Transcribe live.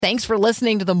Thanks for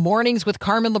listening to the Mornings with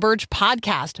Carmen LaBerge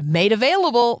podcast, made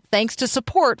available thanks to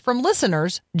support from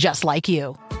listeners just like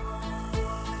you.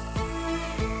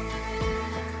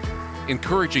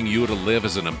 Encouraging you to live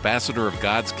as an ambassador of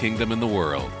God's kingdom in the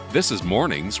world. This is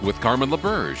Mornings with Carmen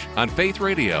LaBerge on Faith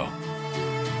Radio.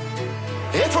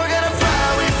 If we're gonna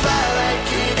fly, we fly like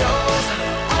eagles,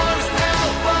 arms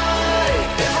out wide.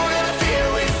 If we're gonna fear,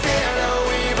 we fear no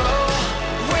evil.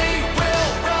 We will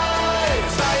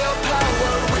rise. By your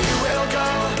power we will go.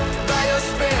 By your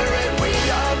spirit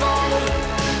we are bold.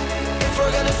 If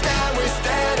we're gonna stand, we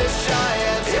stand as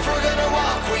giants. If we're gonna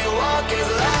walk, we walk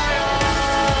as lions.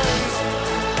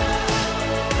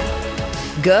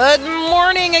 Good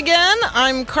morning again.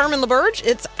 I'm Carmen LaBerge.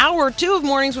 It's hour 2 of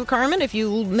Mornings with Carmen. If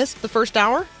you missed the first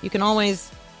hour, you can always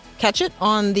catch it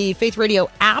on the Faith Radio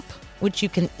app, which you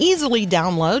can easily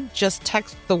download. Just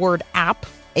text the word app,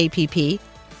 A-P-P.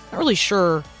 Not really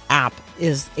sure app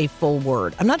is a full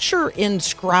word. I'm not sure in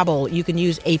Scrabble you can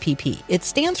use A-P-P. It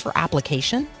stands for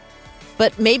application.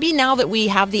 But maybe now that we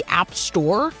have the App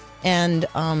Store and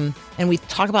we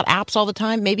talk about apps all the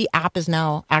time, maybe app is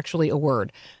now actually a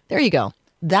word. There you go.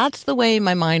 That's the way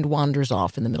my mind wanders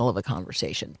off in the middle of a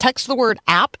conversation. Text the word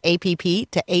app, A-P-P,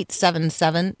 to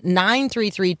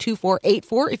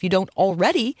 877-933-2484 if you don't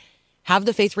already have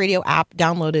the Faith Radio app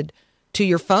downloaded to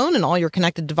your phone and all your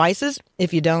connected devices.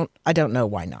 If you don't, I don't know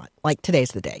why not. Like,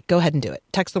 today's the day. Go ahead and do it.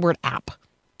 Text the word app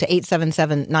to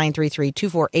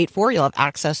 877-933-2484. You'll have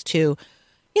access to,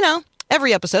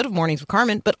 every episode of Mornings with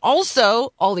Carmen, but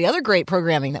also all the other great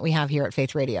programming that we have here at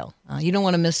Faith Radio. You don't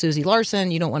want to miss Susie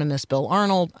Larson. You don't want to miss Bill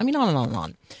Arnold. I mean, on and on and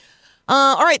on.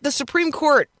 All right, the Supreme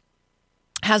Court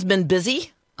has been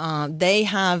busy. They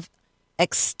have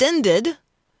extended,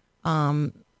 let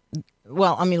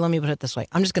me put it this way.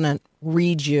 I'm just going to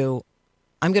read you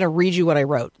what I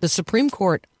wrote. The Supreme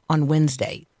Court on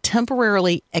Wednesday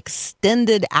temporarily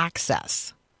extended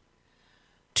access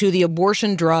to the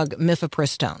abortion drug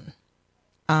mifepristone.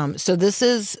 So this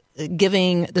is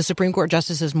giving the Supreme Court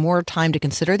justices more time to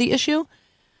consider the issue.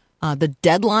 The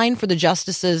deadline for the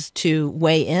justices to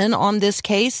weigh in on this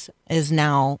case is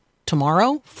now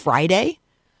tomorrow, Friday.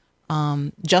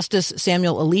 Justice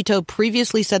Samuel Alito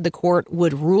previously said the court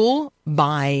would rule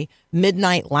by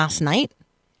midnight last night.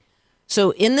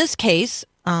 So in this case,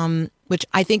 which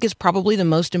I think is probably the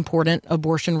most important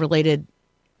abortion-related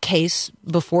case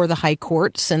before the high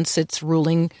court since its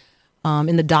ruling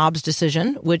in the Dobbs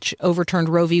decision, which overturned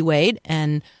Roe v. Wade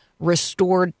and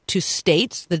restored to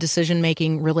states the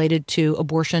decision-making related to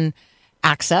abortion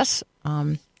access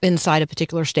inside a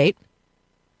particular state.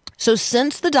 So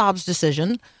since the Dobbs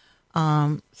decision,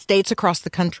 states across the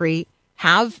country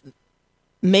have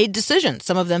made decisions.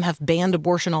 Some of them have banned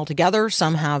abortion altogether.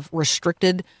 Some have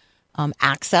restricted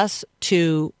access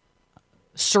to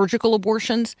surgical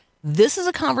abortions. This is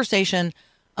a conversation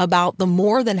about the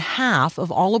more than half of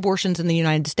all abortions in the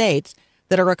United States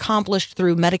that are accomplished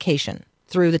through medication,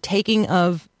 through the taking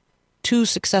of 2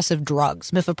 successive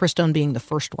drugs, mifepristone being the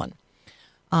first one.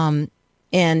 And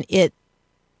it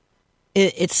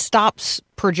stops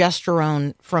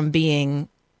progesterone from being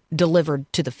delivered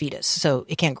to the fetus, so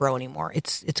it can't grow anymore.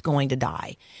 It's going to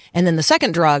die. And then the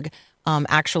second drug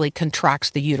actually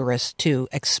contracts the uterus to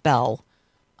expel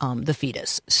the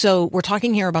fetus. So we're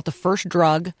talking here about the first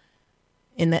drug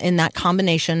in that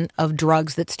combination of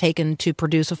drugs that's taken to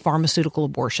produce a pharmaceutical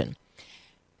abortion.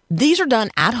 These are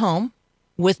done at home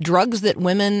with drugs that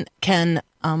women can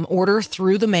order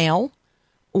through the mail,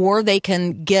 or they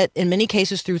can get, in many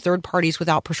cases, through third parties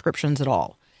without prescriptions at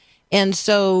all. And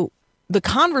so the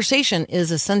conversation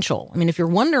is essential. I mean, if you're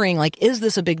wondering, is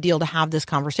this a big deal to have this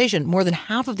conversation? More than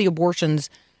half of the abortions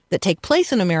that take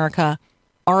place in America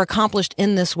are accomplished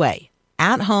in this way.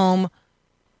 At home,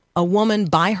 a woman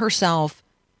by herself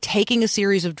taking a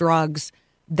series of drugs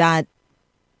that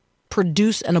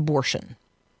produce an abortion.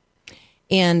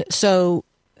 And so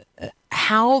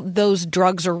how those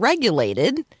drugs are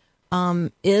regulated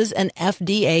is an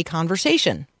FDA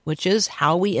conversation, which is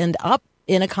how we end up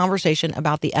in a conversation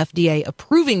about the FDA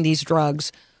approving these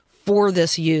drugs for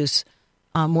this use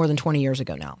more than 20 years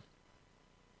ago now.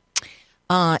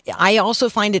 I also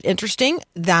find it interesting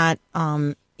that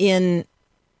in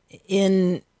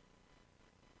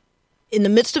the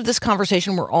midst of this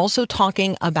conversation, we're also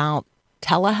talking about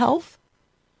telehealth.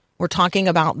 We're talking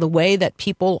about the way that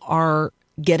people are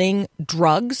getting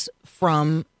drugs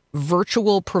from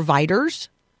virtual providers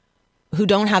who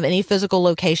don't have any physical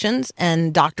locations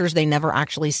and doctors they never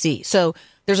actually see. So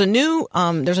there's a new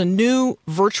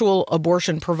virtual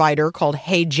abortion provider called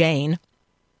Hey Jane.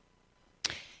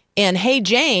 And Hey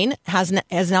Jane has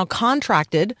now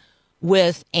contracted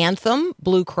with Anthem,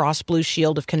 Blue Cross Blue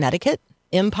Shield of Connecticut,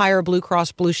 Empire Blue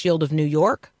Cross Blue Shield of New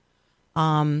York,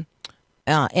 and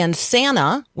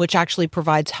Sana, which actually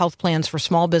provides health plans for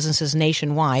small businesses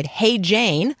nationwide. Hey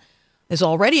Jane is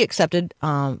already accepted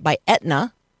by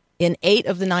Aetna in 8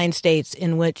 of the 9 states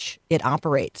in which it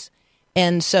operates.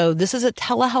 And so this is a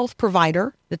telehealth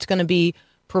provider that's going to be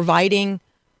providing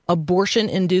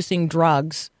abortion-inducing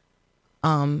drugs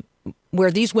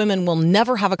where these women will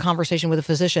never have a conversation with a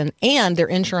physician, and their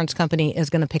insurance company is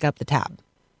going to pick up the tab.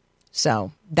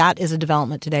 So that is a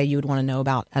development today you would want to know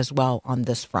about as well on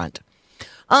this front.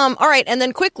 All right, and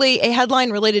then quickly, a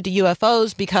headline related to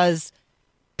UFOs, because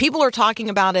people are talking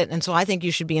about it, and so I think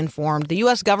you should be informed. The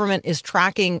U.S. government is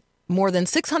tracking more than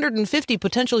 650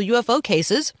 potential UFO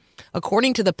cases,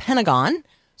 according to the Pentagon.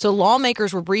 So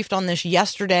lawmakers were briefed on this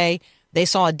yesterday. They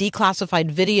saw a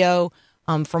declassified video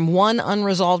from one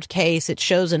unresolved case. It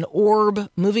shows an orb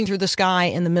moving through the sky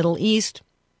in the Middle East.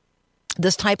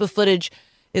 This type of footage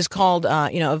is called,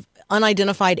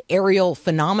 unidentified aerial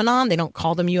phenomenon. They don't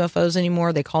call them UFOs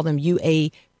anymore. They call them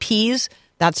UAPs.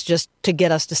 That's just to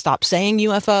get us to stop saying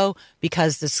UFO,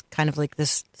 because this kind of like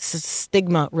this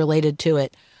stigma related to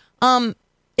it.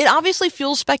 It obviously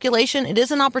fuels speculation. It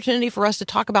is an opportunity for us to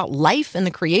talk about life and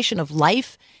the creation of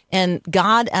life and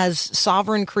God as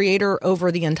sovereign creator over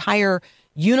the entire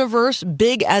universe,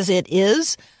 big as it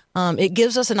is. It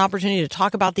gives us an opportunity to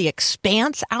talk about the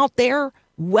expanse out there,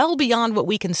 well beyond what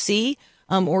we can see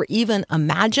or even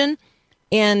imagine.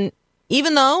 And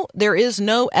even though there is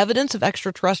no evidence of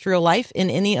extraterrestrial life in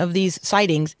any of these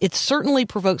sightings, it certainly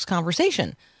provokes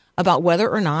conversation about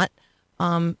whether or not,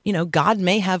 God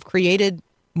may have created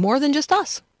more than just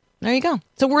us. There you go.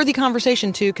 It's a worthy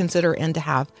conversation to consider and to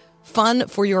have. Fun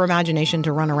for your imagination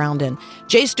to run around in.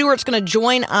 Jay Stewart's going to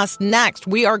join us next.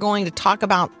 We are going to talk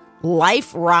about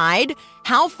Life Ride.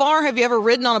 How far have you ever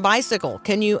ridden on a bicycle?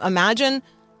 Can you imagine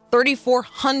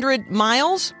 3,400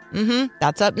 miles?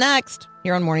 That's up next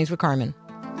here on Mornings with Carmen.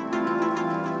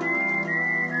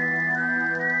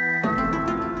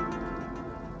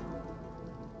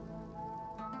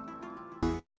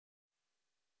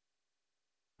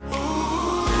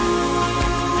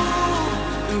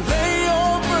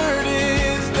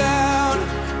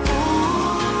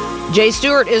 Jay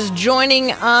Stewart is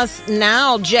joining us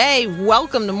now. Jay,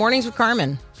 welcome to Mornings with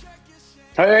Carmen.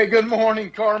 Hey, good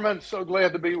morning, Carmen. So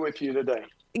glad to be with you today.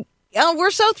 Oh,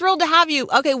 we're so thrilled to have you.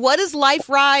 Okay, what is Life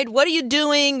Ride? What are you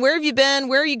doing? Where have you been?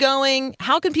 Where are you going?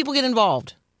 How can people get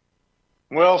involved?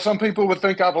 Well, some people would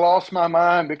think I've lost my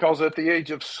mind because at the age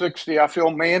of 60, I feel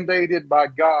mandated by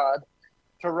God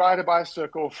to ride a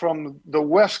bicycle from the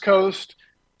West Coast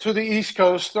to the East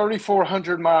Coast,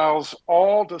 3,400 miles,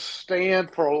 all to stand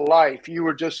for life. You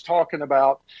were just talking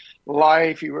about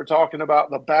life. You were talking about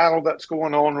the battle that's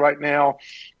going on right now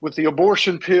with the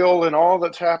abortion pill and all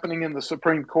that's happening in the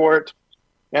Supreme Court.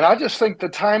 And I just think the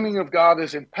timing of God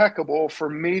is impeccable for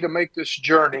me to make this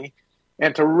journey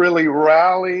and to really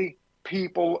rally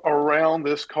people around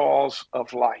this cause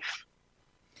of life.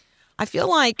 I feel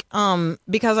like,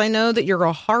 because I know that you're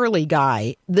a Harley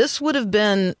guy, this would have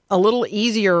been a little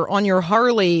easier on your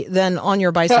Harley than on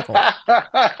your bicycle.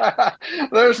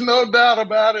 There's no doubt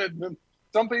about it.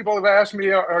 Some people have asked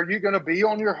me, are you going to be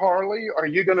on your Harley? Are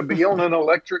you going to be on an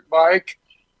electric bike?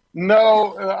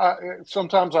 No,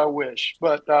 sometimes I wish,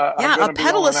 but I'm going to be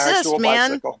on an actual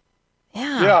bicycle.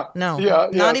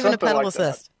 Not even a pedal like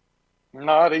assist. That.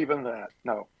 Not even that,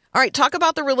 no. All right, talk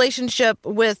about the relationship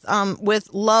with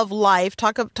Love Life.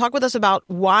 Talk with us about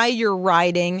why you're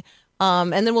riding,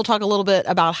 and then we'll talk a little bit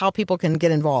about how people can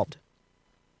get involved.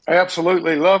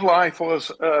 Absolutely. Love Life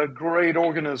was a great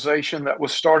organization that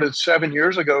was started 7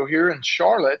 years ago here in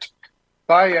Charlotte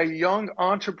by a young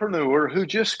entrepreneur who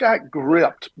just got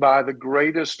gripped by the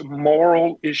greatest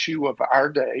moral issue of our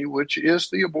day, which is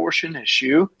the abortion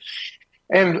issue.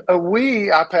 And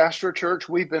I pastor a church,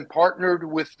 we've been partnered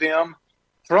with them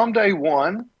from day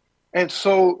one. And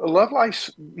so Love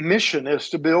Life's mission is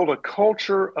to build a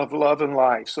culture of love and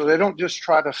life. So they don't just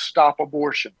try to stop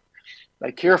abortion.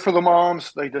 They care for the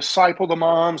moms, they disciple the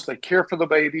moms, they care for the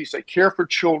babies, they care for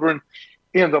children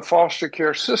in the foster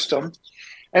care system.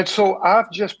 And so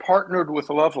I've just partnered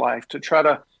with Love Life to try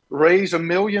to raise $1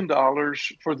 million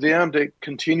for them to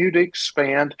continue to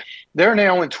expand. They're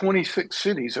now in 26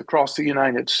 cities across the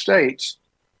United States,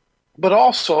 but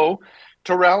also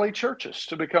to rally churches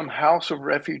to become House of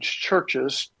Refuge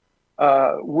churches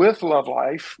with Love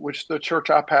Life, which the church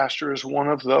I pastor is one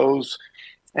of those.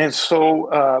 And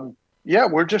so,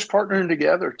 we're just partnering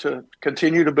together to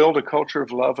continue to build a culture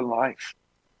of love and life.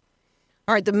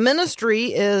 All right, the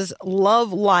ministry is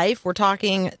Love Life. We're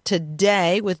talking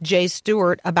today with Jay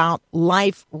Stewart about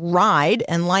Life Ride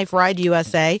and Life Ride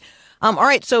USA. All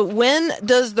right, so when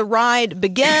does the ride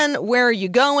begin? Where are you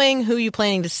going? Who are you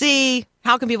planning to see?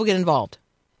 How can people get involved?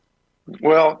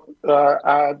 Well,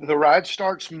 the ride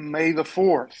starts May the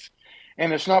 4th.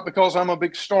 And it's not because I'm a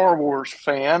big Star Wars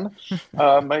fan.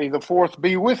 May the 4th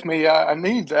be with me. I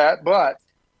need that. But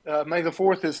May the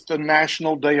 4th is the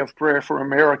National Day of Prayer for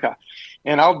America.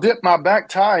 And I'll dip my back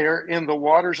tire in the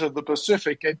waters of the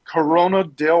Pacific at Corona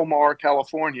Del Mar,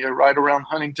 California, right around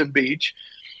Huntington Beach.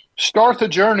 Start the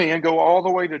journey and go all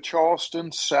the way to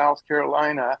Charleston, South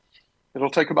Carolina. It'll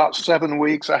take about 7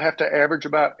 weeks. I have to average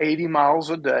about 80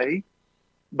 miles a day.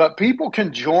 But people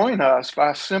can join us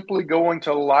by simply going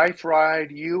to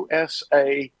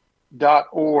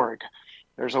liferideusa.org.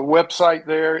 There's a website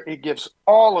there. It gives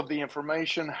all of the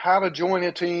information, how to join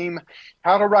a team,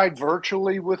 how to ride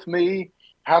virtually with me,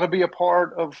 how to be a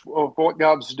part of what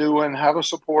God's doing, how to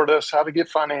support us, how to give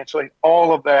financially.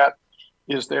 All of that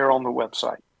is there on the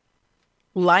website.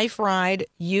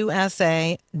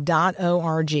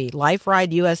 LifeRideUSA.org.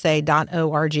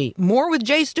 LifeRideUSA.org. More with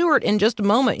Jay Stewart in just a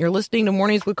moment. You're listening to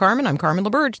Mornings with Carmen. I'm Carmen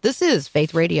LaBerge. This is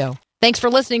Faith Radio. Thanks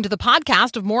for listening to the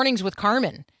podcast of Mornings with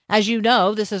Carmen. As you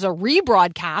know, this is a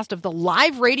rebroadcast of the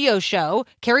live radio show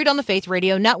carried on the Faith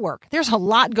Radio Network. There's a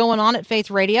lot going on at Faith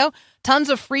Radio. Tons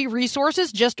of free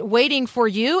resources just waiting for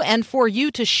you and for you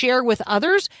to share with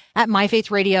others at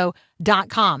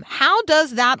myfaithradio.com. How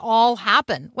does that all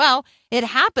happen? Well, it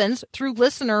happens through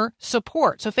listener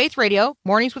support. So Faith Radio,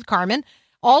 Mornings with Carmen,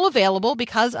 all available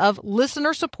because of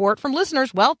listener support from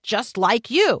listeners, well, just like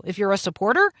you. If you're a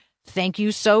supporter, thank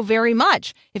you so very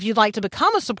much. If you'd like to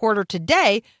become a supporter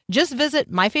today, just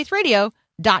visit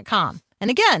myfaithradio.com. And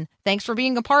again, thanks for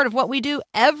being a part of what we do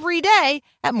every day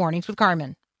at Mornings with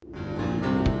Carmen.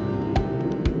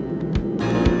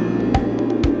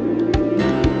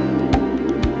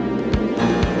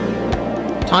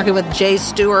 Talking with Jay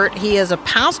Stewart. He is a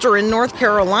pastor in North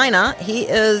Carolina. He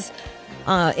is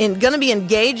going to be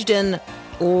engaged in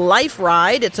Life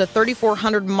Ride. It's a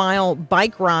 3,400-mile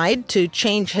bike ride to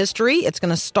change history. It's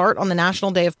going to start on the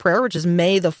National Day of Prayer, which is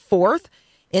May the 4th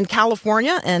in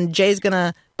California. And Jay's going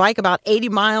to bike about 80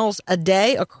 miles a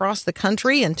day across the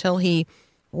country until he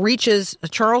reaches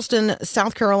Charleston,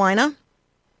 South Carolina.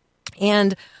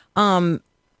 And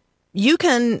you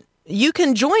can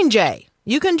join Jay.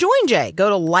 You can join Jay. Go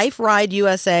to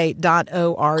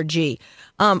liferideusa.org.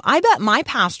 I bet my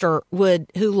pastor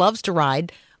who loves to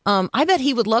ride, I bet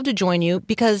he would love to join you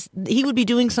because he would be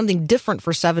doing something different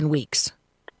for 7 weeks.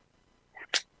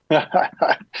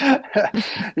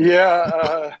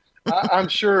 Yeah, I'm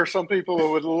sure some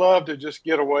people would love to just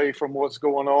get away from what's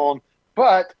going on.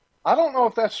 But I don't know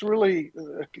if that's really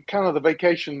kind of the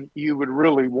vacation you would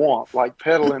really want, like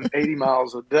pedaling 80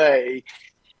 miles a day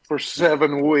for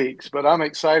 7 weeks. But I'm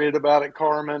excited about it,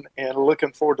 Carmen, and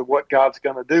looking forward to what God's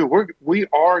going to do. We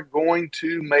are going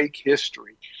to make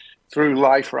history through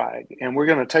Life Ride, and we're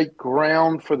going to take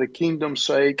ground for the kingdom's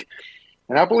sake.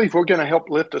 And I believe we're going to help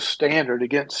lift a standard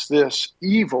against this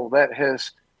evil that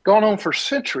has gone on for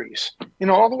centuries,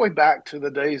 all the way back to the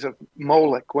days of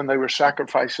Moloch when they were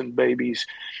sacrificing babies.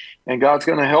 And God's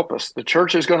going to help us. The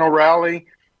church is going to rally.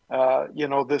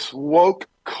 This woke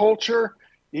culture.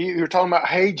 You were talking about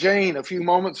Hey Jane a few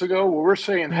moments ago. Well, we're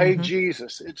saying, Hey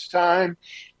Jesus. It's time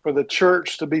for the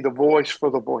church to be the voice for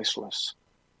the voiceless.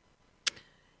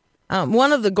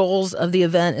 One of the goals of the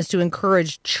event is to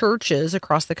encourage churches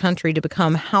across the country to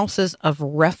become houses of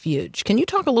refuge. Can you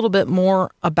talk a little bit more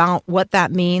about what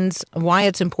that means, why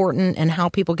it's important, and how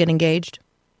people get engaged?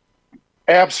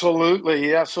 Absolutely,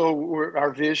 yeah. So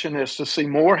our vision is to see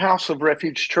more House of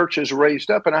Refuge churches raised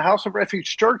up. And a House of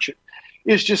Refuge church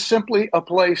is just simply a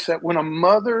place that when a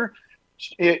mother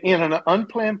in an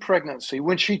unplanned pregnancy,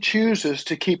 when she chooses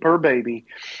to keep her baby,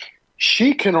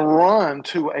 she can run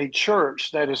to a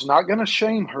church that is not going to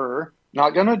shame her,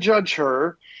 not going to judge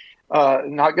her,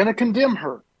 not going to condemn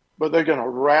her, but they're going to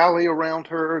rally around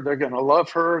her. They're going to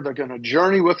love her. They're going to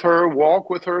journey with her,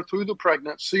 walk with her through the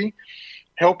pregnancy,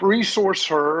 help resource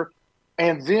her.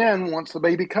 And then once the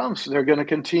baby comes, they're going to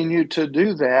continue to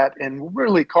do that. And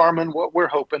really, Carmen, what we're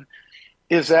hoping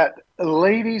is that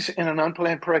ladies in an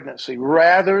unplanned pregnancy,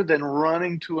 rather than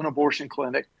running to an abortion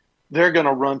clinic, they're going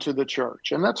to run to the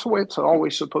church. And that's the way it's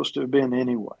always supposed to have been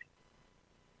anyway.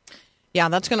 Yeah,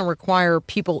 that's going to require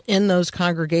people in those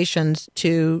congregations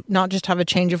to not just have a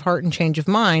change of heart and change of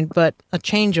mind, but a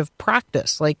change of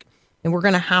practice. And we're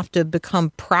going to have to become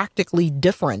practically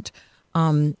different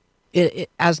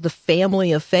as the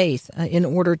family of faith in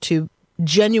order to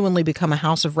genuinely become a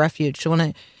house of refuge. So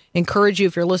when encourage you,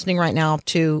 if you're listening right now,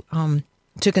 to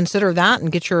consider that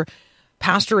and get your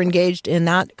pastor engaged in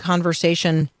that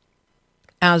conversation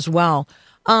as well.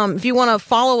 If you want to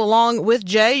follow along with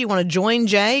Jay, you want to join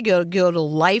Jay, go to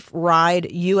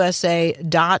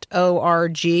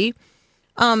liferideusa.org.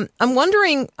 I'm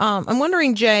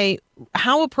wondering, Jay,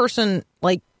 how a person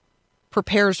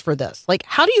prepares for this. Like,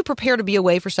 how do you prepare to be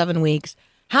away for 7 weeks?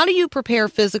 How do you prepare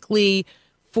physically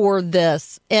for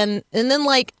this? And then,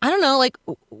 I don't know,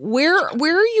 where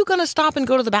are you going to stop and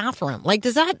go to the bathroom?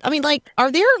 Does that,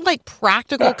 are there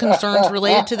practical concerns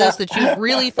related to this that you've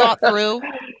really thought through?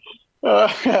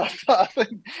 I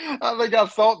think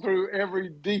I've thought through every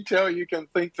detail you can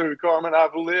think through, Carmen.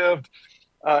 I've lived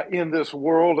in this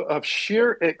world of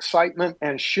sheer excitement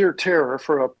and sheer terror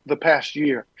for the past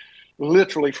year,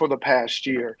 literally for the past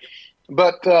year.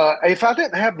 But if I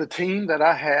didn't have the team that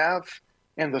I have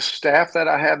and the staff that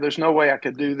I have, there's no way I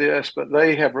could do this. But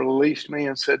they have released me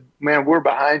and said, man, we're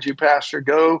behind you, Pastor.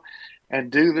 Go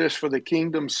and do this for the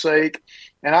kingdom's sake.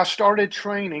 And I started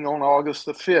training on August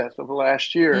the 5th of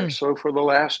last year. So for the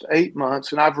last 8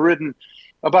 months, and I've ridden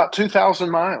about 2,000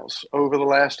 miles over the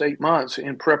last 8 months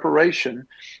in preparation.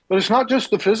 But it's not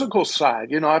just the physical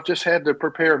side. I've just had to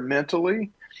prepare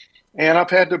mentally, and I've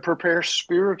had to prepare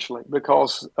spiritually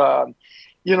because,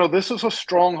 this is a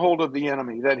stronghold of the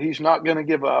enemy that he's not going to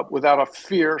give up without a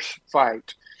fierce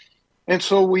fight. And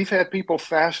so we've had people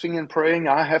fasting and praying.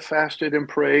 I have fasted and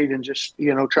prayed and just,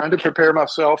 trying to prepare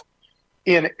myself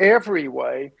in every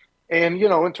way. And,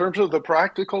 in terms of the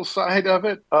practical side of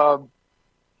it, I've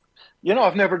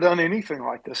never done anything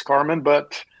like this, Carmen,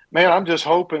 but man, I'm just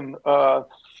hoping,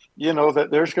 that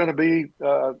there's going to be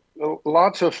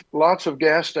lots of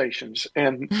gas stations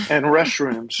and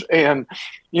restrooms and,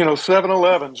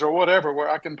 7-Elevens or whatever, where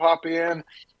I can pop in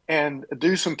and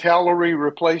do some calorie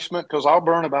replacement, because I'll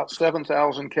burn about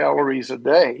 7,000 calories a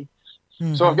day.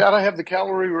 Mm-hmm. So I've got to have the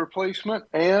calorie replacement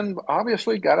and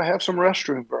obviously got to have some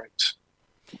restroom breaks.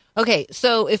 Okay,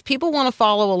 so if people want to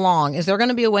follow along, is there going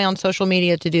to be a way on social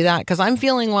media to do that? Because I'm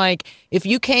feeling like if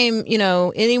you came,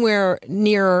 anywhere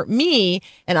near me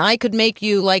and I could make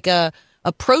you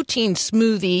a protein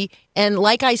smoothie, and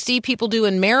like I see people do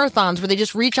in marathons where they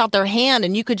just reach out their hand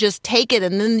and you could just take it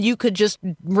and then you could just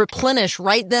replenish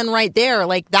right then, right there.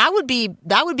 That would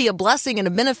be a blessing and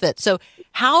a benefit. So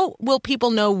how will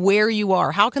people know where you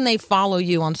are? How can they follow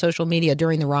you on social media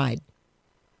during the ride?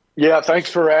 Yeah, thanks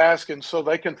for asking. So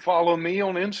they can follow me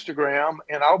on Instagram,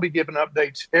 and I'll be giving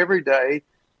updates every day.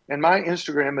 And my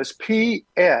Instagram is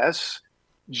PS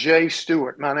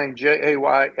Stewart. My name,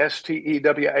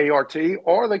 JAYSTEWART.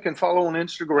 Or they can follow on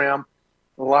Instagram,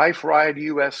 Life Ride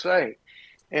USA.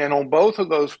 And on both of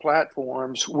those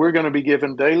platforms, we're going to be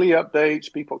giving daily updates.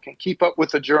 People can keep up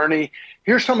with the journey.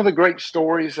 Here's some of the great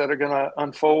stories that are going to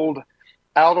unfold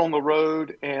out on the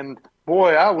road. And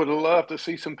boy, I would love to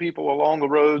see some people along the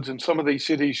roads in some of these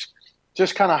cities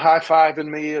just kind of high-fiving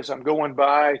me as I'm going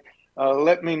by.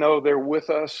 Let me know they're with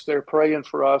us, they're praying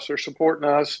for us, they're supporting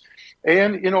us.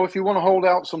 And, if you want to hold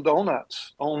out some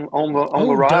donuts on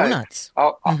the ride, donuts.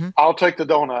 I'll take the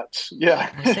donuts.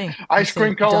 Yeah. Ice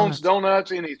cream cones,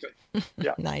 donuts, anything.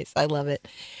 Yeah. Nice. I love it.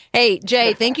 Hey,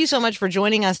 Jay, thank you so much for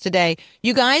joining us today.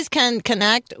 You guys can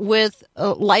connect with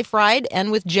Life Ride and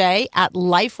with Jay at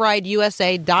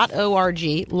liferideusa.org,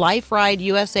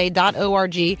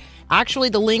 liferideusa.org. Actually,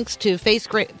 the links to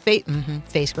Facebook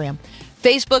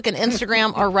and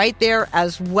Instagram are right there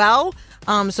as well.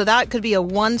 So that could be a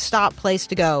one-stop place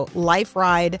to go,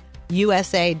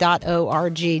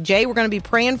 liferideusa.org. Jay, we're going to be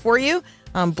praying for you.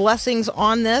 Blessings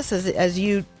on this as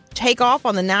you take off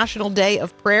on the National Day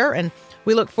of Prayer, and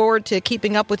we look forward to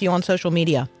keeping up with you on social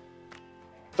media.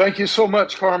 Thank you so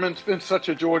much, Carmen. It's been such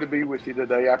a joy to be with you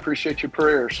today. I appreciate your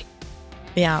prayers.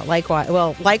 Yeah, likewise.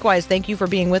 Well, likewise, thank you for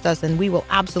being with us, and we will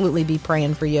absolutely be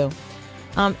praying for you.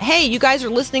 Hey, you guys are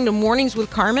listening to Mornings with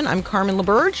Carmen. I'm Carmen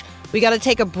LaBerge. We got to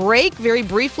take a break very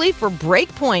briefly for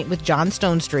Breakpoint with John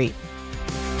Stonestreet.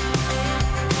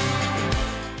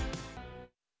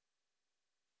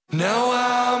 Now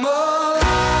I'm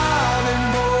alive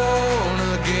and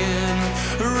born again,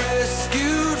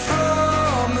 rescued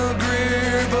from the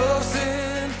grip of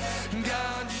sin.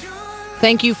 God,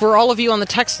 thank you for all of you on the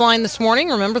text line this morning.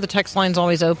 Remember, the text line's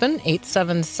always open,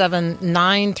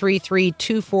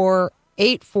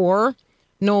 877-933-2484.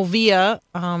 Novia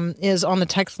is on the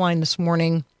text line this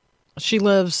morning. She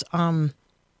lives, the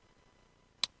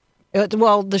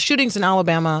shootings in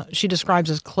Alabama, she describes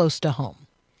as close to home.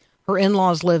 Her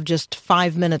in-laws live just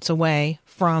 5 minutes away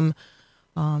from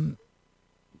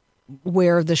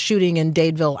where the shooting in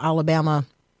Dadeville, Alabama,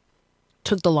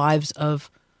 took the lives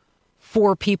of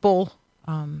 4 people,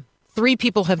 3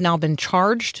 people have now been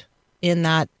charged in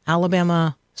that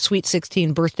Alabama Sweet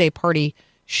 16 birthday party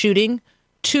shooting.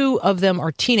 2 of them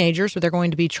are teenagers, but they're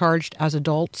going to be charged as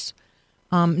adults.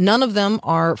 None of them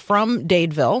are from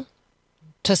Dadeville.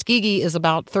 Tuskegee is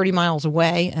about 30 miles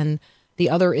away, and the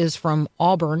other is from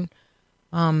Auburn.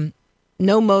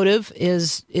 No motive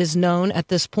is known at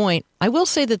this point. I will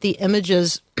say that the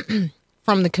images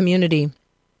from the community,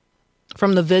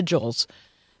 from the vigils,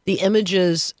 the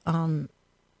images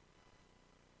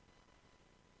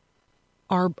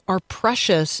are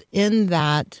precious in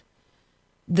that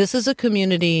this is a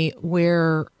community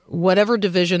where whatever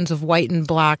divisions of white and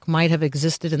black might have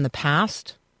existed in the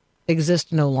past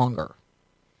exist no longer.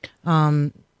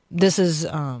 This is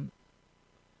a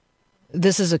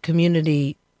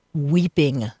community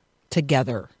weeping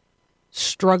together,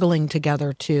 struggling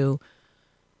together to,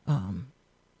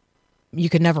 you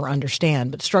could never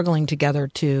understand, but struggling together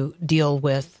to deal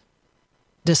with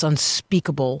this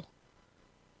unspeakable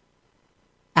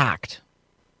act.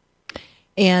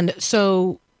 And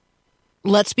so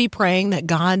let's be praying that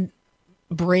God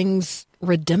brings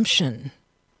redemption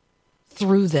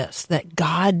through this, that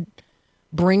God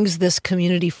brings this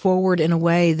community forward in a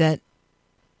way that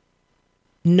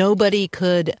nobody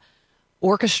could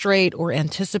orchestrate or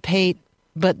anticipate,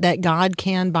 but that God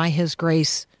can, by his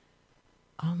grace,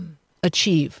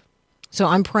 achieve. So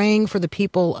I'm praying for the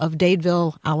people of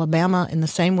Dadeville, Alabama, in the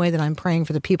same way that I'm praying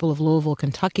for the people of Louisville,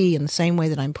 Kentucky, in the same way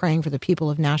that I'm praying for the people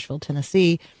of Nashville,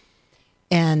 Tennessee,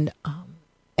 and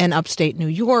upstate New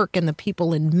York, and the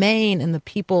people in Maine, and the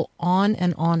people on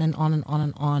and on and on and on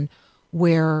and on,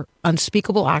 where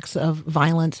unspeakable acts of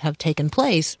violence have taken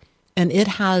place. And it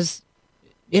has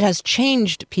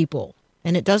changed people.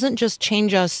 And it doesn't just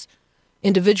change us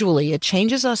individually, it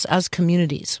changes us as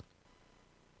communities.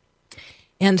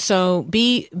 And so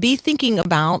be thinking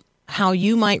about how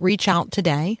you might reach out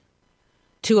today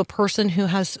to a person who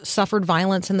has suffered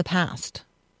violence in the past,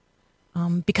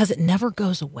 because it never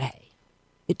goes away.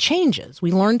 It changes.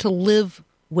 We learn to live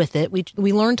with it.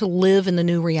 We learn to live in the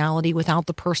new reality without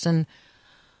the person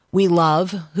we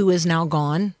love who is now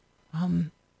gone.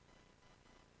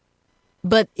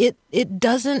 But it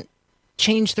doesn't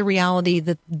change the reality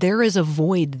that there is a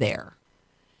void there.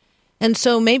 And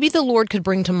so maybe the Lord could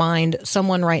bring to mind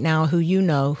someone right now who you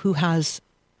know who has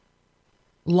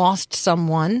lost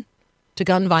someone to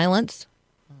gun violence,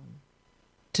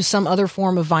 to some other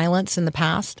form of violence in the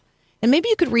past. And maybe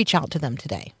you could reach out to them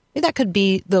today. Maybe that could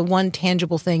be the one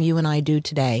tangible thing you and I do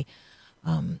today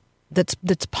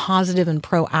that's positive and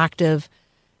proactive.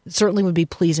 It certainly would be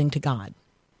pleasing to God.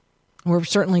 We're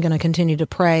certainly going to continue to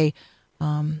pray,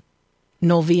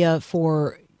 Novia,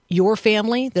 for your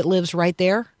family that lives right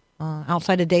there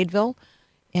outside of Dadeville.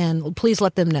 And please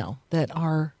let them know that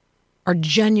our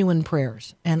genuine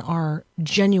prayers and our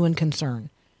genuine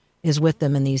concern is with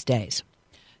them in these days.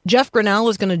 Jeff Grenell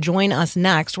is going to join us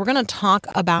next. We're going to talk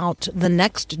about the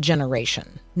next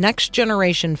generation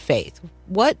faith.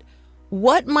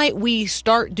 What might we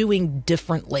start doing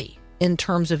differently in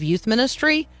terms of youth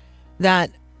ministry that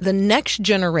the next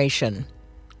generation,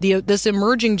 this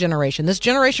emerging generation, this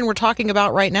generation we're talking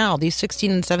about right now, these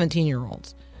 16 and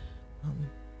 17-year-olds,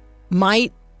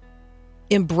 might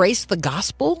embrace the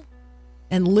gospel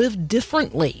and live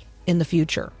differently in the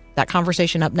future? That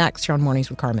conversation up next here on Mornings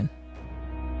with Carmen.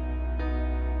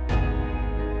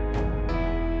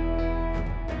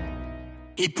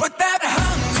 He put that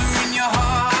hunger in your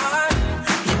heart.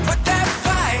 He put that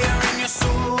fire in your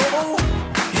soul.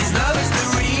 His love is the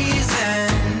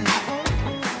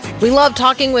reason. We love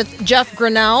talking with Jeff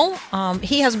Grenell.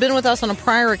 He has been with us on a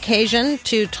prior occasion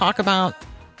to talk about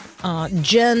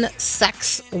Gen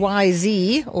Sex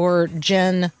YZ, or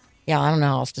Gen, I don't know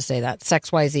how else to say that,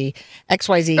 Sex YZ,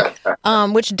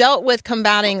 XYZ, which dealt with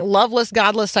combating loveless,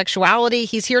 godless sexuality.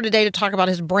 He's here today to talk about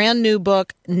his brand new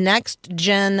book, Next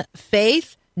Gen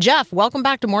Faith. Jeff, welcome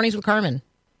back to Mornings with Carmen.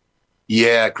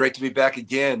 Yeah, great to be back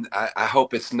again. I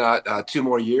hope it's not 2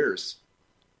 more years.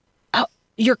 Oh,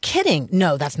 you're kidding.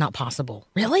 No, that's not possible.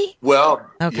 Really? Well,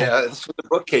 okay. Yeah, that's when the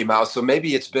book came out, so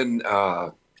maybe it's been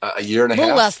a year and a half. A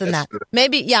little less than that.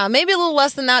 Maybe a little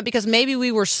less than that, because maybe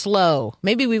we were slow.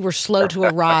 Maybe we were slow to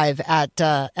arrive at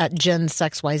Gen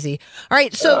Sex YZ. All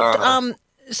right,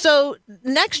 so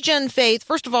Next Gen Faith,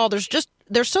 first of all,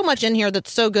 there's so much in here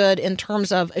that's so good in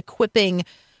terms of equipping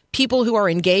people who are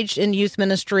engaged in youth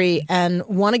ministry and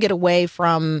want to get away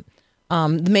from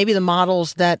maybe the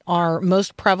models that are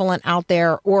most prevalent out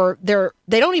there, or they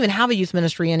don't even have a youth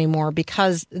ministry anymore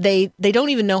because they don't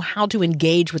even know how to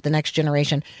engage with the next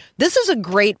generation. This is a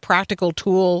great practical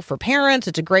tool for parents.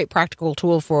 It's a great practical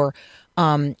tool for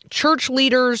church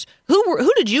leaders.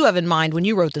 Who did you have in mind when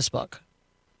you wrote this book?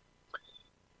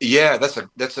 Yeah, that's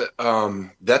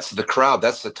the crowd.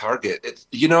 That's the target. It's,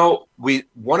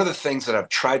 one of the things that I've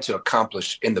tried to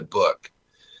accomplish in the book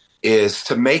is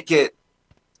to make it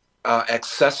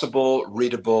accessible,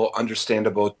 readable,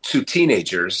 understandable to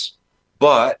teenagers,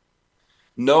 but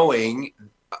knowing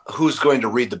who's going to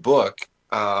read the book,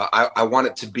 I want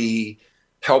it to be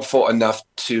helpful enough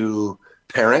to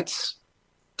parents,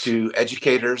 to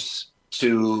educators,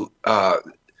 to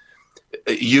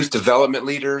youth development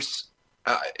leaders,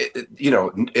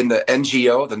 in the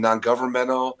NGO, the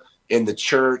non-governmental, in the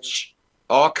church,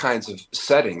 all kinds of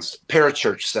settings,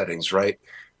 parachurch settings, right?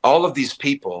 All of these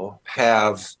people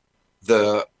have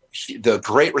the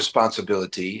great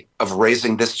responsibility of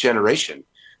raising this generation.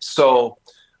 So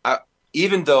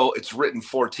even though it's written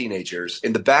for teenagers,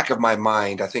 in the back of my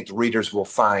mind, I think the readers will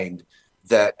find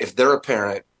that if they're a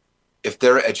parent, if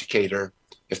they're an educator,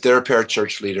 if they're a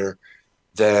parachurch leader,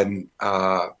 then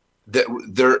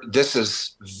this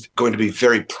is going to be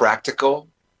very practical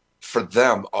for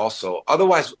them also.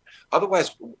 Otherwise,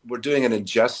 we're doing an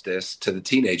injustice to the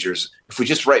teenagers if we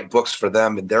just write books for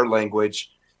them in their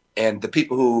language, and the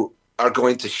people who are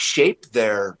going to shape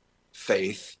their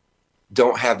faith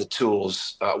don't have the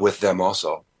tools with them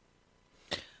also.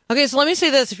 Okay, so let me say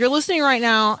this. If you're listening right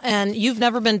now and you've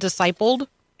never been discipled,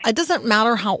 it doesn't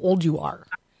matter how old you are.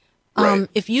 Right.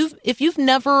 If you've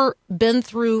never been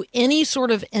through any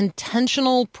sort of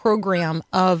intentional program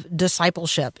of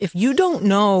discipleship, if you don't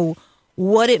know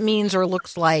what it means or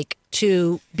looks like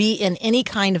to be in any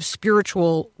kind of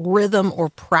spiritual rhythm or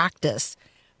practice,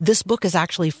 this book is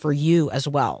actually for you as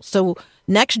well. So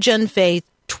Next Gen Faith,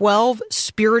 12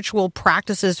 Spiritual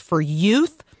Practices for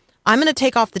Youth. I'm going to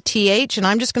take off the TH and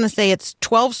I'm just going to say it's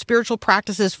 12 spiritual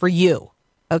practices for you.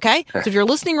 Okay? So if you're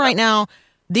listening right now,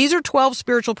 these are 12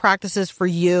 spiritual practices for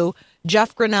you.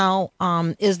 Jeff Grenell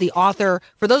is the author.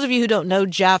 For those of you who don't know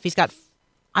Jeff, he's got,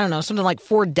 something like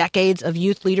 4 decades of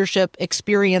youth leadership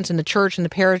experience in the church, in the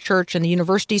parachurch, and the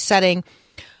university setting.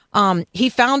 He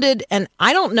founded, and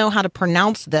I don't know how to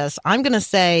pronounce this. I'm going to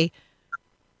say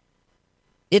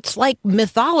it's like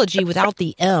mythology without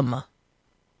the M.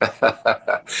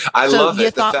 I love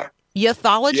it.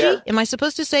 Youthology? Yeah. Am I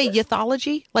supposed to say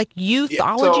youthology? Like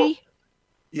youthology?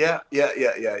 Yeah.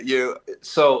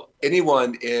 So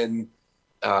anyone in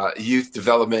youth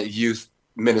development, youth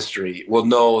ministry will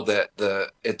know that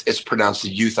it's pronounced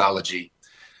youthology.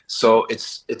 So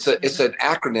it's an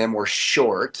acronym or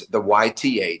short, the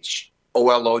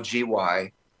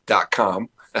YTHOLOGY.com.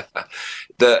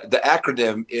 The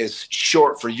acronym is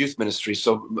short for youth ministry.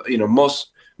 So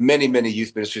many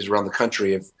youth ministries around the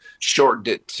country have shortened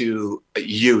it to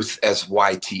youth as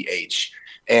YTH.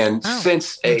 And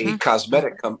since a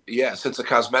cosmetic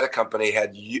company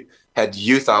had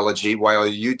youthology,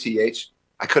 YOUTH,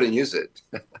 I couldn't use it.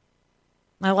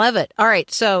 I love it. All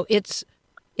right, so it's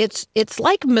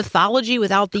like mythology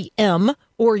without the M,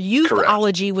 or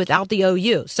youthology Correct. without the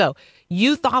OU. So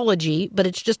youthology, but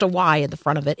it's just a Y at the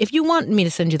front of it. If you want me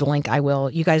to send you the link, I will.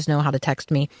 You guys know how to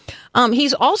text me.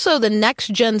 He's also the Next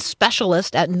Gen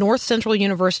Specialist at North Central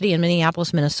University in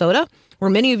Minneapolis, Minnesota, where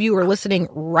many of you are listening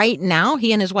right now.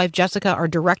 He and his wife, Jessica, are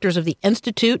directors of the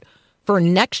Institute for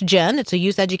Next Gen. It's a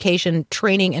youth education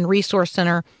training and resource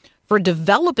center for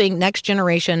developing next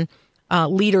generation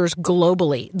leaders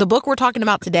globally. The book we're talking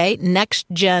about today, Next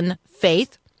Gen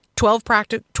Faith, 12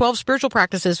 spiritual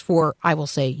practices for, I will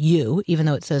say, you, even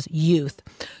though it says youth.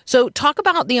 So talk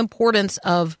about the importance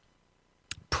of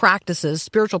practices,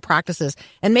 spiritual practices,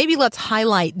 and maybe let's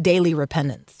highlight daily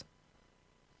repentance.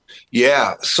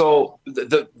 Yeah. So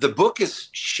the book is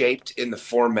shaped in the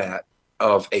format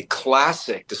of a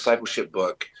classic discipleship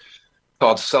book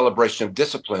called Celebration of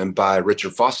Discipline by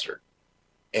Richard Foster.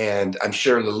 And I'm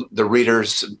sure the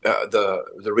readers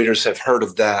have heard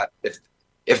of that.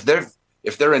 If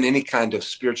they're in any kind of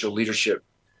spiritual leadership,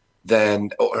 then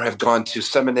or have gone to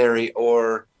seminary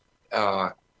or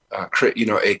a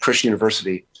Christian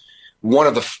university, one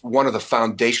of the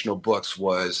foundational books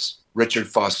was Richard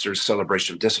Foster's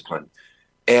Celebration of Discipline.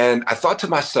 And I thought to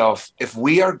myself, if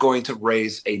we are going to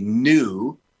raise a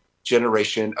new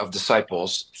generation of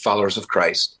disciples, followers of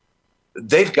Christ,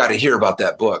 they've got to hear about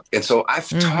that book. And so I've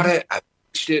taught it. I've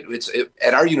teached it.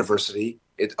 At our university,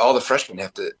 all the freshmen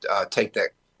have to take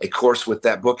a course with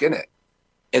that book in it.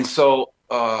 And so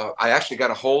I actually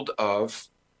got a hold of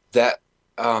that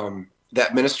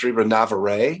ministry, Renava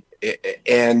Ray,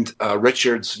 and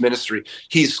Richard's ministry.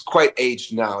 He's quite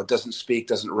aged now, doesn't speak,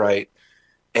 doesn't write,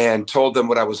 and told them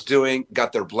what I was doing,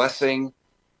 got their blessing.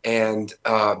 And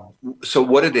so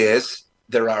what it is,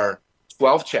 there are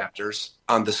 12 chapters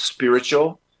on the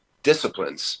spiritual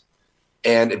disciplines.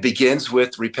 And it begins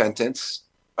with repentance,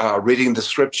 reading the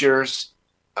scriptures,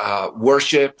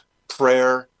 worship,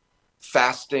 prayer,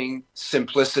 fasting,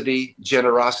 simplicity,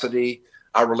 generosity,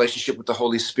 our relationship with the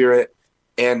Holy Spirit.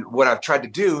 And what I've tried to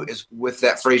do is, with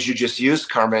that phrase you just used,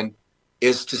 Carmen,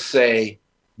 is to say,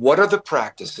 what are the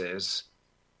practices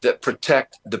that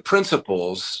protect the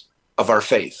principles of our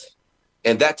faith?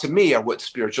 And that, to me, are what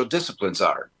spiritual disciplines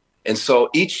are. And so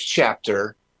each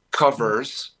chapter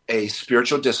covers a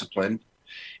spiritual discipline.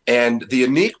 And the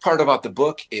unique part about the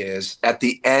book is, at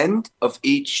the end of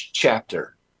each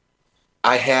chapter,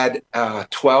 I had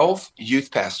 12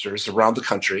 youth pastors around the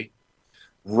country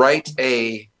write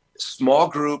a small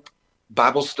group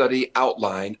Bible study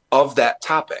outline of that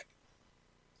topic,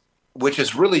 which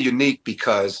is really unique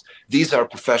because these are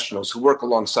professionals who work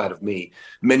alongside of me,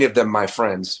 many of them my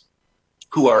friends,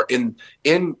 who are in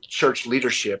church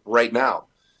leadership right now,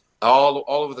 all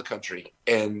over the country.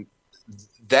 And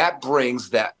that brings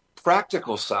that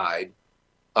practical side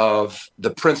of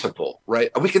the principle, right?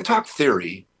 We can talk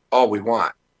theory all we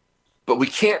want, but we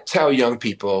can't tell young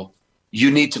people,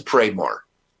 you need to pray more,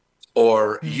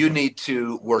 or you need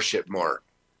to worship more,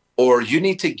 or you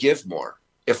need to give more,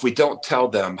 if we don't tell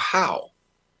them how.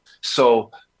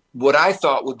 So what I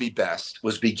thought would be best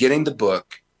was beginning the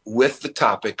book with the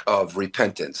topic of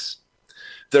repentance.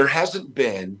 There hasn't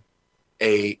been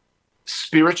a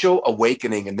spiritual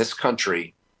awakening in this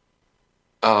country,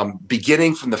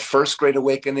 beginning from the First Great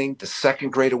Awakening, the Second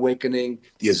Great Awakening,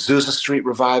 the Azusa Street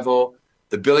Revival,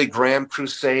 the Billy Graham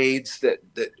Crusades that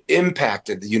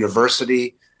impacted the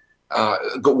university,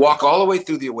 walk all the way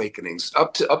through the awakenings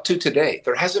up to today.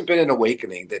 There hasn't been an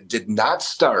awakening that did not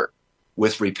start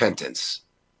with repentance.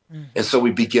 And so we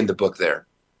begin the book there.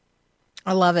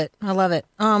 I love it. I love it.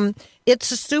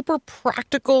 It's a super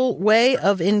practical way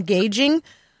of engaging.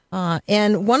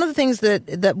 And one of the things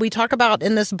that we talk about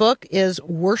in this book is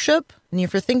worship. And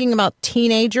if you're thinking about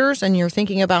teenagers and you're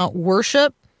thinking about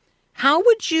worship, how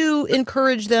would you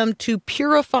encourage them to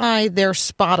purify their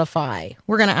Spotify?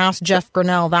 We're going to ask Jeff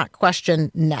Grenell that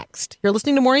question next. You're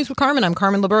listening to Mornings with Carmen. I'm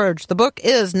Carmen LaBerge. The book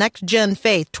is Next Gen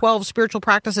Faith, 12 Spiritual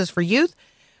Practices for Youth.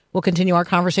 We'll continue our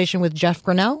conversation with Jeff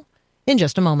Grenell in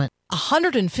just a moment.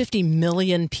 150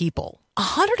 million people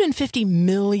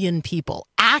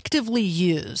actively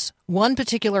use one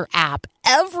particular app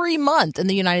every month in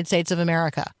the United States of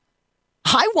America.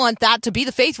 I want that to be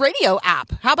the Faith Radio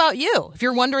app. How about you? If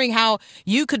you're wondering how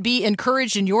you could be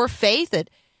encouraged in your faith at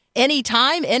any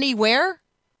time, anywhere,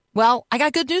 well, I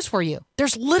got good news for you.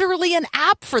 There's literally an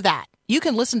app for that. You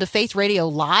can listen to Faith Radio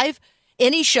live,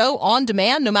 any show on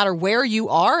demand, no matter where you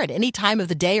are at any time of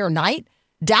the day or night.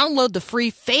 Download the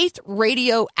free Faith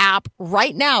Radio app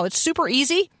right now. It's super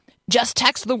easy. Just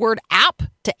text the word app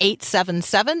to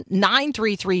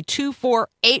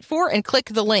 877-933-2484 and click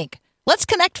the link. Let's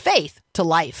connect faith to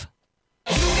life.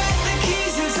 You got the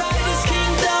keys inside this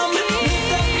kingdom.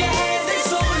 Lift up your hands,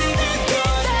 it's only with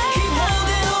God. Keep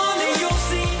holding on and you'll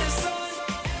see the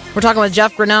sun. We're talking with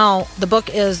Jeff Grenell. The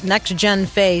book is Next Gen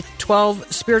Faith,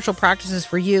 12 Spiritual Practices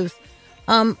for Youth.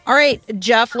 All right,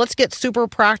 Jeff, let's get super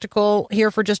practical here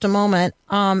for just a moment.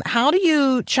 How do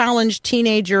you challenge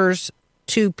teenagers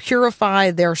to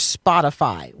purify their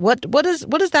Spotify? What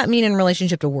does that mean in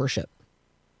relationship to worship?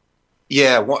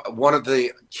 Yeah, one of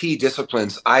the key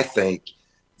disciplines, I think,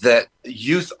 that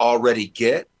youth already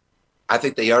get, I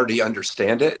think they already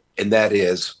understand it, and that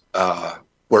is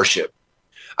worship.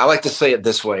 I like to say it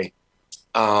this way.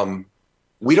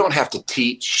 We don't have to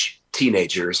teach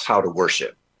teenagers how to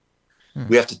worship.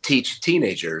 We have to teach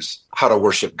teenagers how to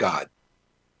worship God.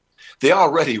 They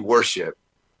already worship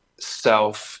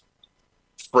self,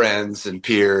 friends and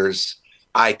peers,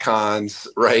 icons,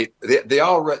 right?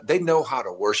 They know how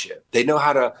to worship. They know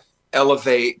how to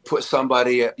elevate, put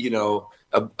somebody,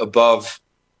 above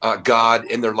God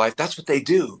in their life. That's what they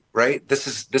do, right? This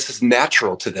is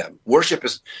natural to them. Worship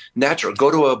is natural.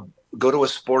 Go to a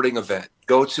sporting event,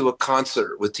 go to a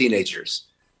concert with teenagers,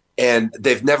 and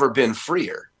they've never been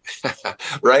freer,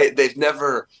 right? They've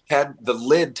never had the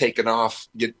lid taken off.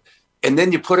 And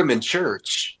then you put them in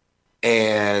church,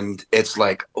 and it's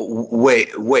like,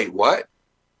 wait, what?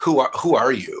 Who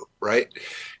are you, right?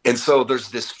 And so there's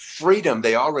this freedom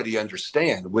they already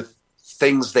understand with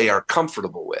things they are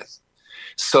comfortable with.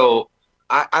 So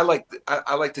I like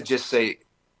to just say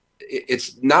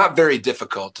it's not very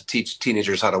difficult to teach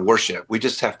teenagers how to worship. We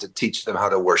just have to teach them how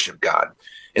to worship God.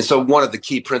 And so one of the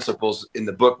key principles in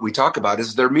the book we talk about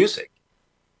is their music.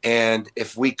 And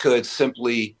if we could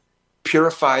simply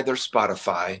purify their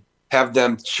Spotify, have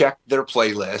them check their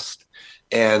playlist,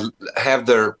 and have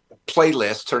their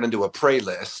playlist turn into a pray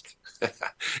list,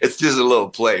 it's just a little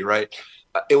play, right?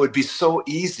 It would be so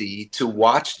easy to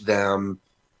watch them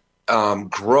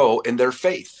grow in their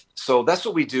faith. So that's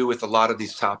what we do with a lot of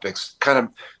these topics, kind of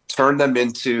turn them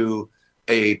into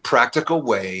a practical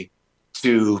way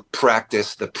to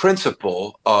practice the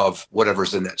principle of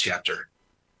whatever's in that chapter.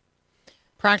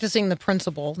 Practicing the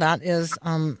principle,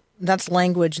 that's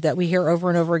language that we hear over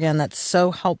and over again. That's so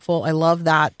helpful. I love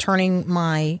that. Turning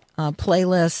my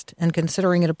playlist and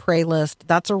considering it a pray list.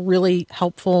 That's a really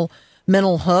helpful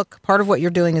mental hook. Part of what you're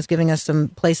doing is giving us some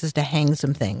places to hang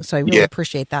some things. So I really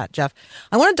appreciate that, Jeff.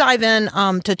 I want to dive in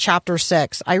to chapter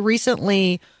 6. I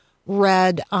recently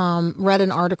read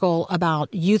an article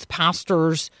about youth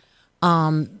pastors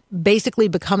basically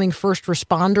becoming first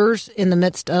responders in the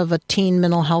midst of a teen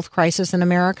mental health crisis in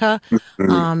America.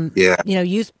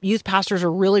 Youth pastors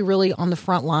are really, really on the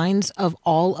front lines of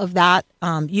all of that.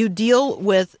 You deal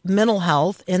with mental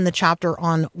health in the chapter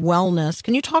on wellness.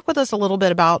 Can you talk with us a little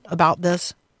bit about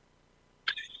this?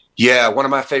 Yeah, one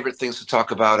of my favorite things to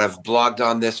talk about. I've blogged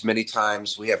on this many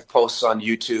times. We have posts on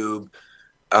YouTube,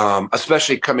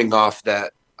 especially coming off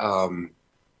that, that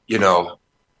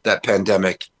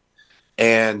pandemic.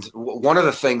 And one of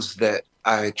the things that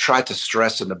I try to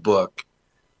stress in the book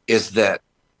is that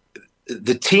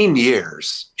the teen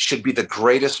years should be the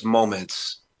greatest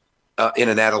moments in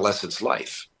an adolescent's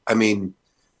life. I mean,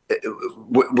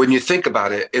 when you think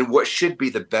about it, in what should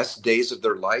be the best days of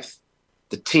their life,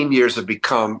 the teen years have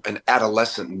become an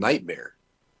adolescent nightmare.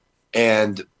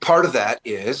 And part of that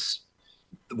is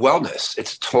wellness.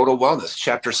 It's total wellness.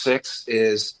 Chapter 6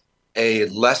 is a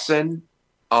lesson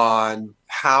on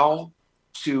how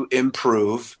to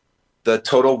improve the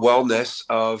total wellness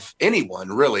of anyone,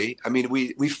 really. I mean,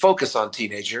 we focus on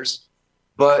teenagers,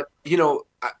 but,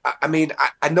 I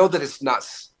know that it's not,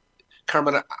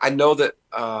 Carmen, I know that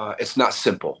it's not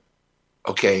simple,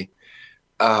 okay?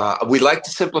 We like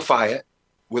to simplify it.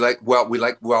 We like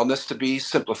wellness to be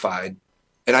simplified,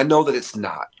 and I know that it's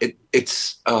not.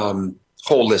 It's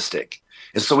holistic.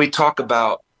 And so we talk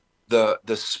about the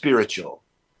spiritual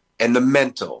and the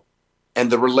mental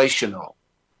and the relational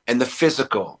and the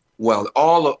physical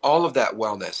all of that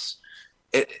wellness.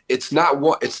 It's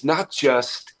not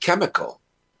just chemical.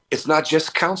 It's not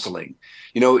just counseling.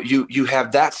 You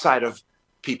have that side of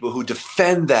people who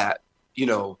defend that,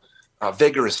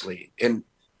 vigorously. And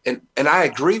I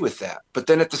agree with that. But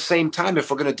then at the same time, if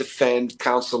we're going to defend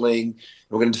counseling,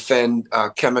 we're going to defend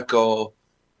chemical,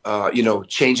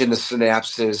 changing the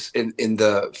synapses in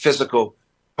the physical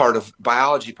part of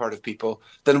biology part of people,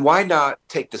 then why not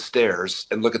take the stairs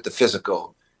and look at the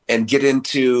physical and get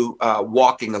into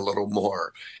walking a little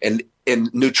more and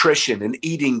nutrition and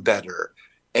eating better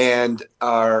and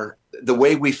the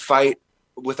way we fight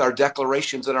with our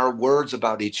declarations and our words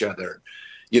about each other,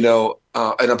 and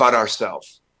about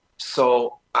ourselves.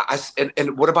 So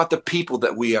and what about the people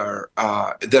that we are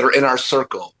that are in our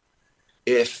circle?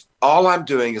 If all I'm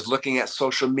doing is looking at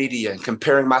social media and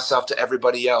comparing myself to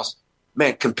everybody else,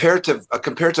 man, a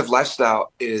comparative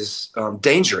lifestyle is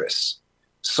dangerous.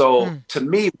 So to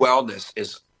me, wellness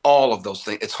is all of those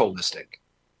things. It's holistic.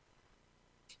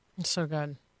 It's so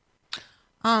good.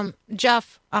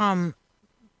 Jeff,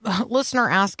 listener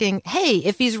asking, hey,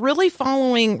 if he's really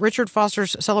following Richard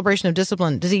Foster's celebration of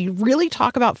discipline, does he really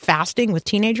talk about fasting with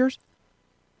teenagers?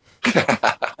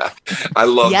 I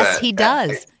love that. Yes, he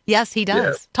does. Yes, he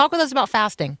does. Yeah. Talk with us about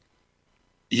fasting.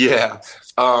 Yeah.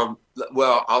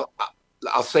 Well,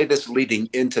 I'll say this leading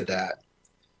into that.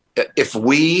 If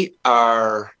we're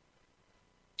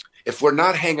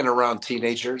not hanging around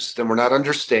teenagers, then we're not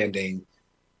understanding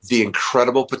the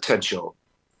incredible potential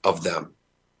of them.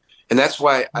 And that's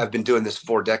why I've been doing this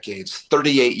 4 decades,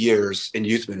 38 years in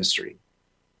youth ministry.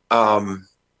 I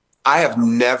have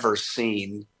never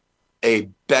seen a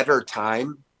better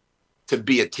time to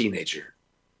be a teenager.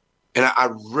 And I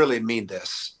really mean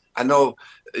this. I know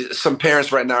some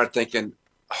parents right now are thinking,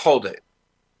 hold it.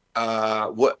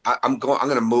 I'm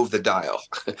going to move the dial.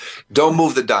 Don't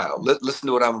move the dial. Listen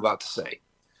to what I'm about to say.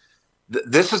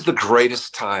 This is the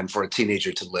greatest time for a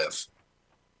teenager to live.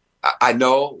 I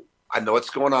know what's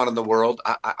going on in the world.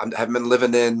 I haven't been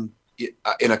living in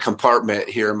a compartment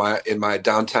here in my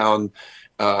downtown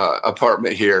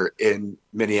apartment here in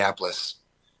Minneapolis.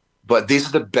 But these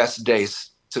are the best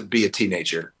days to be a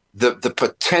teenager. The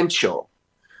potential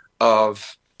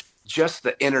of just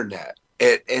the internet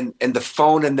and the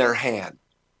phone in their hand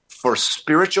for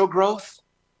spiritual growth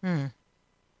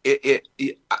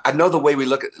I know the way we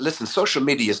look at, listen, social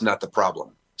media is not the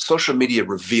problem. Social media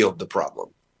revealed the problem.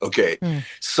 Okay.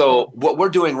 So what we're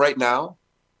doing right now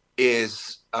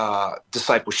is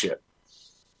discipleship.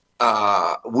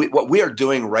 What we are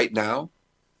doing right now,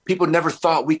 people never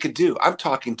thought we could do. I'm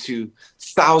talking to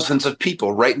thousands of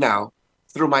people right now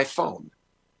through my phone.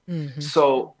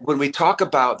 So when we talk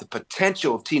about the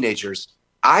potential of teenagers,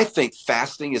 I think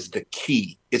fasting is the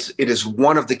key. It is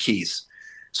one of the keys.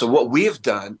 So what we have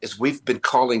done is we've been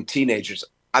calling teenagers.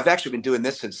 I've actually been doing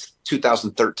this since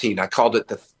 2013. I called it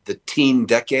the teen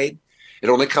decade. It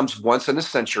only comes once in a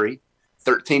century,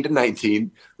 13 to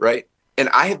 19, right? And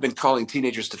I have been calling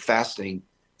teenagers to fasting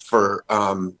for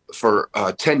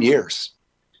 10 years,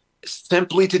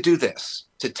 simply to do this,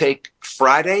 to take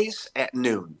Fridays at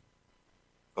noon,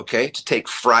 okay? To take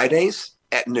Fridays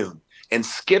at noon and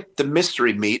skip the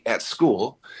mystery meat at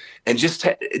school and just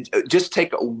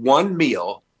take one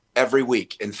meal every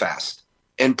week and fast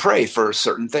and pray for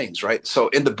certain things, right? So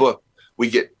in the book, we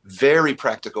get very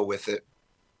practical with it,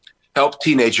 help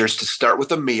teenagers to start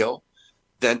with a meal,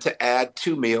 then to add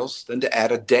 2 meals, then to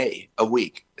add a day, a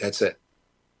week. That's it.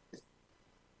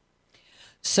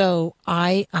 So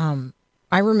I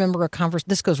remember a conversation,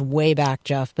 this goes way back,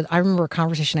 Jeff, but I remember a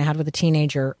conversation I had with a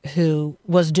teenager who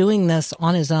was doing this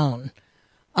on his own.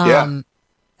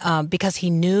 Because he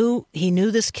knew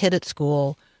this kid at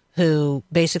school who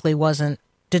basically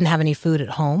didn't have any food at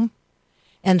home.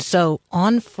 And so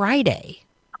on Friday,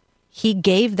 he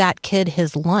gave that kid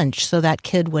his lunch so that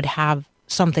kid would have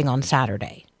something on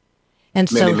Saturday. And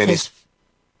so his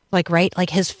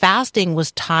fasting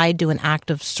was tied to an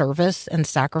act of service and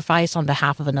sacrifice on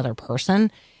behalf of another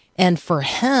person. And for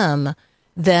him,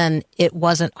 then it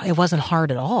wasn't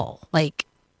hard at all. Like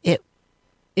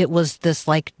it was this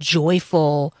like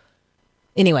joyful.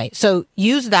 Anyway, so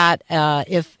use that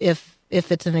if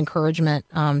it's an encouragement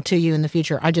to you in the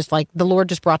future. I just the Lord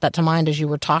just brought that to mind as you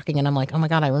were talking, and I'm like, oh my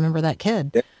God, I remember that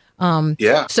kid.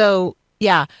 Yeah. So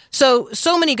yeah, so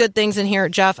many good things in here,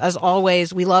 Jeff. As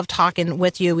always, we love talking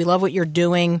with you. We love what you're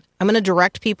doing. I'm going to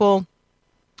direct people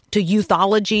to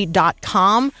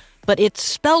youthology.com, but it's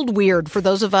spelled weird for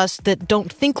those of us that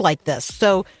don't think like this.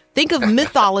 So think of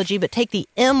mythology, but take the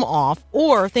M off,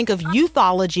 or think of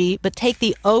youthology, but take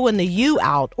the O and the U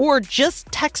out, or just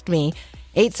text me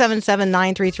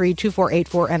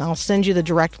 877-933-2484, and I'll send you the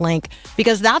direct link,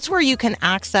 because that's where you can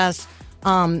access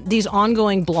these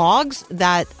ongoing blogs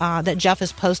that Jeff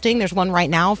is posting. There's one right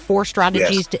now, 4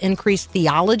 strategies to increase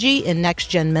theology in Next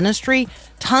Gen ministry.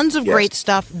 Tons of great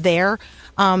stuff there.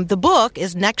 The book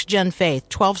is Next Gen Faith,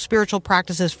 12 Spiritual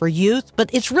Practices for Youth, but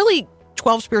it's really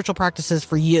 12 spiritual practices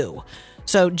for you.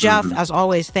 So, Jeff, as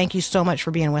always, thank you so much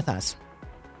for being with us.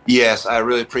 Yes, I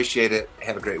really appreciate it.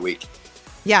 Have a great week.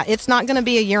 Yeah, it's not going to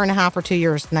be a year and a half or 2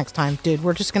 years next time, dude.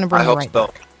 We're just going to bring you right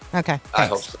back. Okay. Thanks. I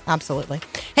hope so. Absolutely.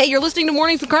 Hey, you're listening to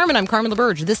Mornings with Carmen. I'm Carmen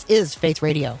LaBerge. This is Faith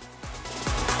Radio.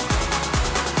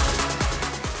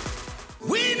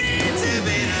 We need to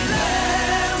be the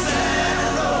lambs and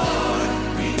the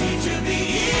Lord. We need to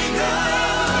be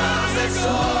eagles that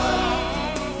soar.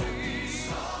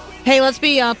 Hey, let's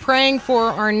be praying for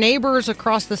our neighbors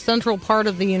across the central part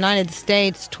of the United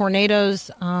States.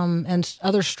 Tornadoes and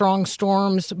other strong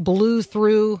storms blew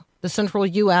through the central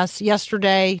U.S.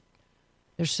 yesterday.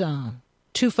 There's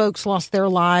 2 folks lost their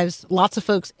lives, lots of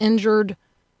folks injured,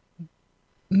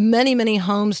 many, many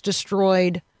homes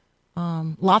destroyed,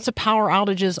 lots of power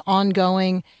outages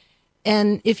ongoing.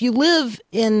 And if you live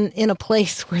in a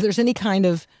place where there's any kind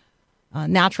of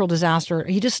natural disaster,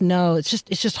 you just know it's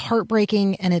just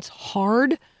heartbreaking and it's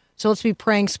hard. So let's be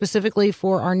praying specifically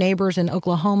for our neighbors in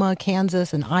Oklahoma,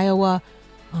 Kansas, and Iowa.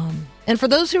 And for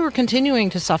those who are continuing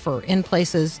to suffer in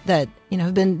places that,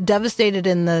 have been devastated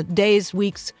in the days,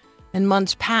 weeks, and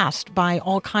months past by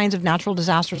all kinds of natural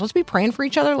disasters, let's be praying for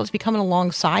each other. Let's be coming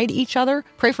alongside each other.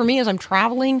 Pray for me as I'm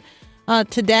traveling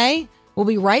today. We'll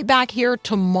be right back here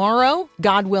tomorrow,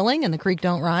 God willing, and the creek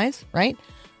don't rise, right?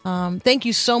 Thank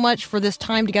you so much for this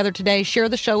time together today. Share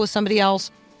the show with somebody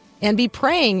else and be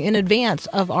praying in advance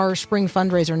of our spring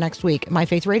fundraiser next week at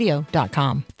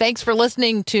myfaithradio.com. Thanks for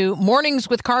listening to Mornings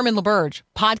with Carmen LaBerge.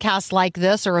 Podcasts like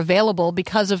this are available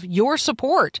because of your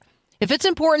support. If it's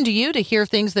important to you to hear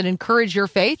things that encourage your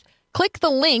faith, click the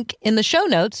link in the show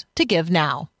notes to give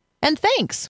now. And thanks.